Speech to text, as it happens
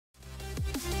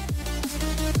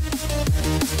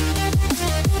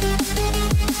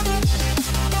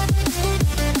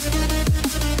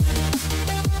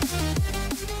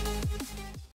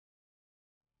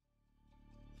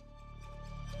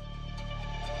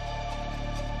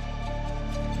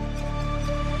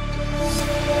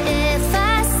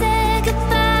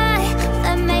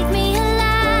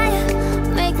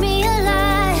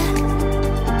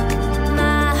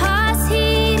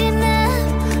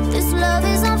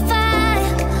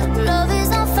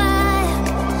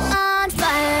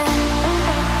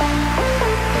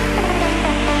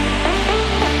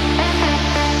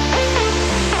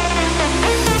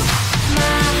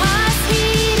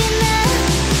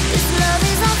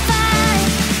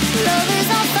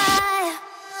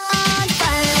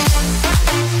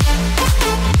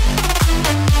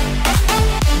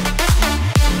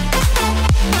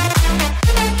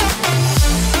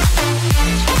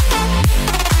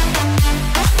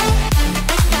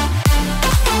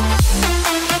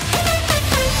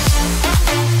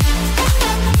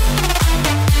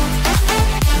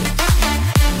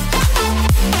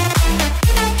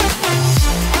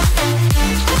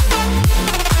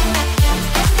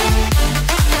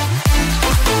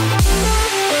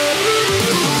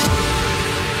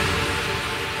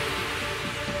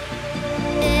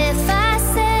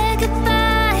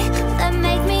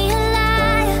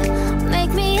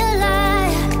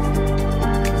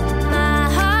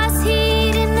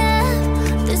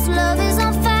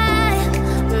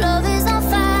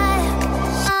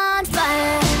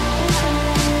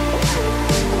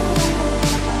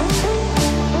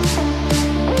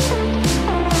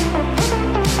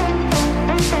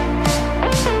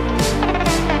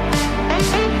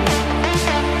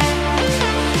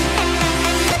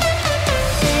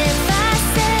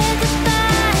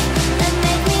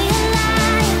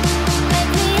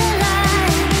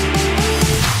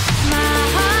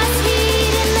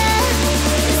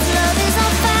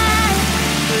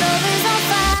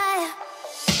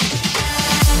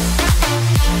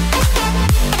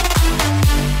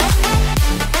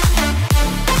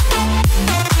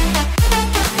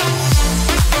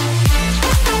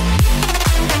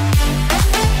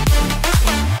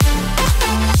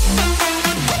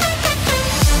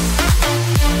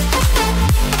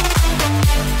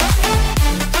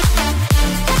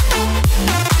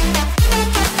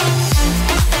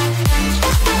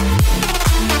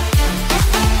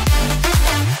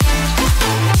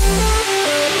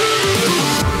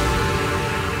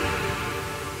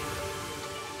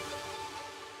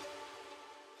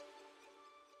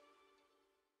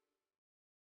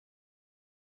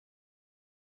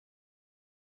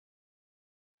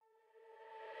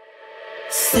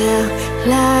Felt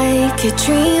like a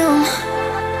dream,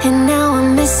 and now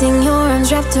I'm missing your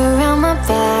arms wrapped around my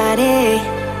body.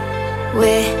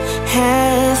 Where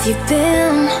have you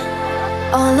been?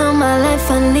 All of my life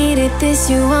I needed this,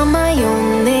 you are my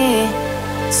only.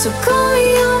 So call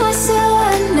me on my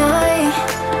silent night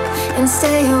and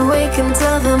stay awake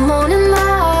until the morning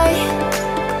light.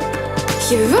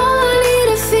 You're all I need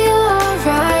to feel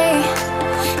alright.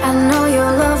 I know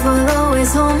your love will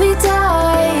always hold me tight.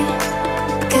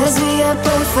 'Cause we are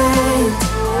perfect,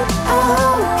 I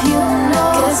hope you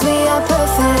know. 'Cause we are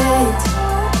perfect,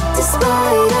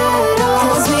 despite it all.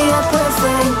 'Cause we are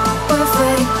perfect,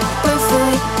 perfect,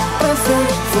 perfect,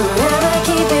 perfect. Forever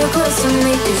keep you close to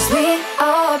me, 'cause we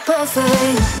are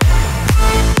perfect.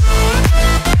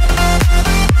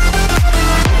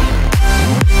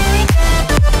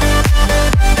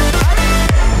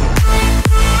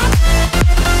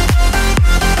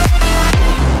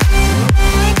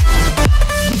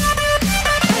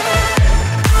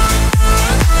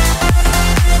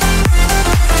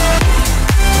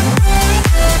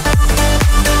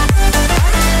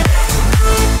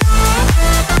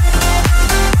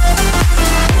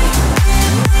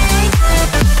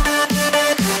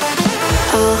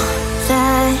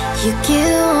 You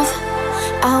give,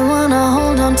 I wanna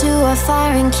hold on to our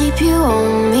fire and keep you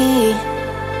on me.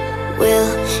 Will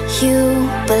you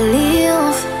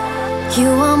believe you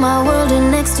are my world, and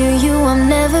next to you I'm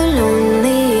never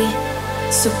lonely?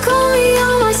 So call me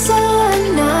on my silent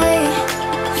night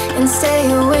and stay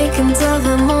awake until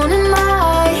the morning light.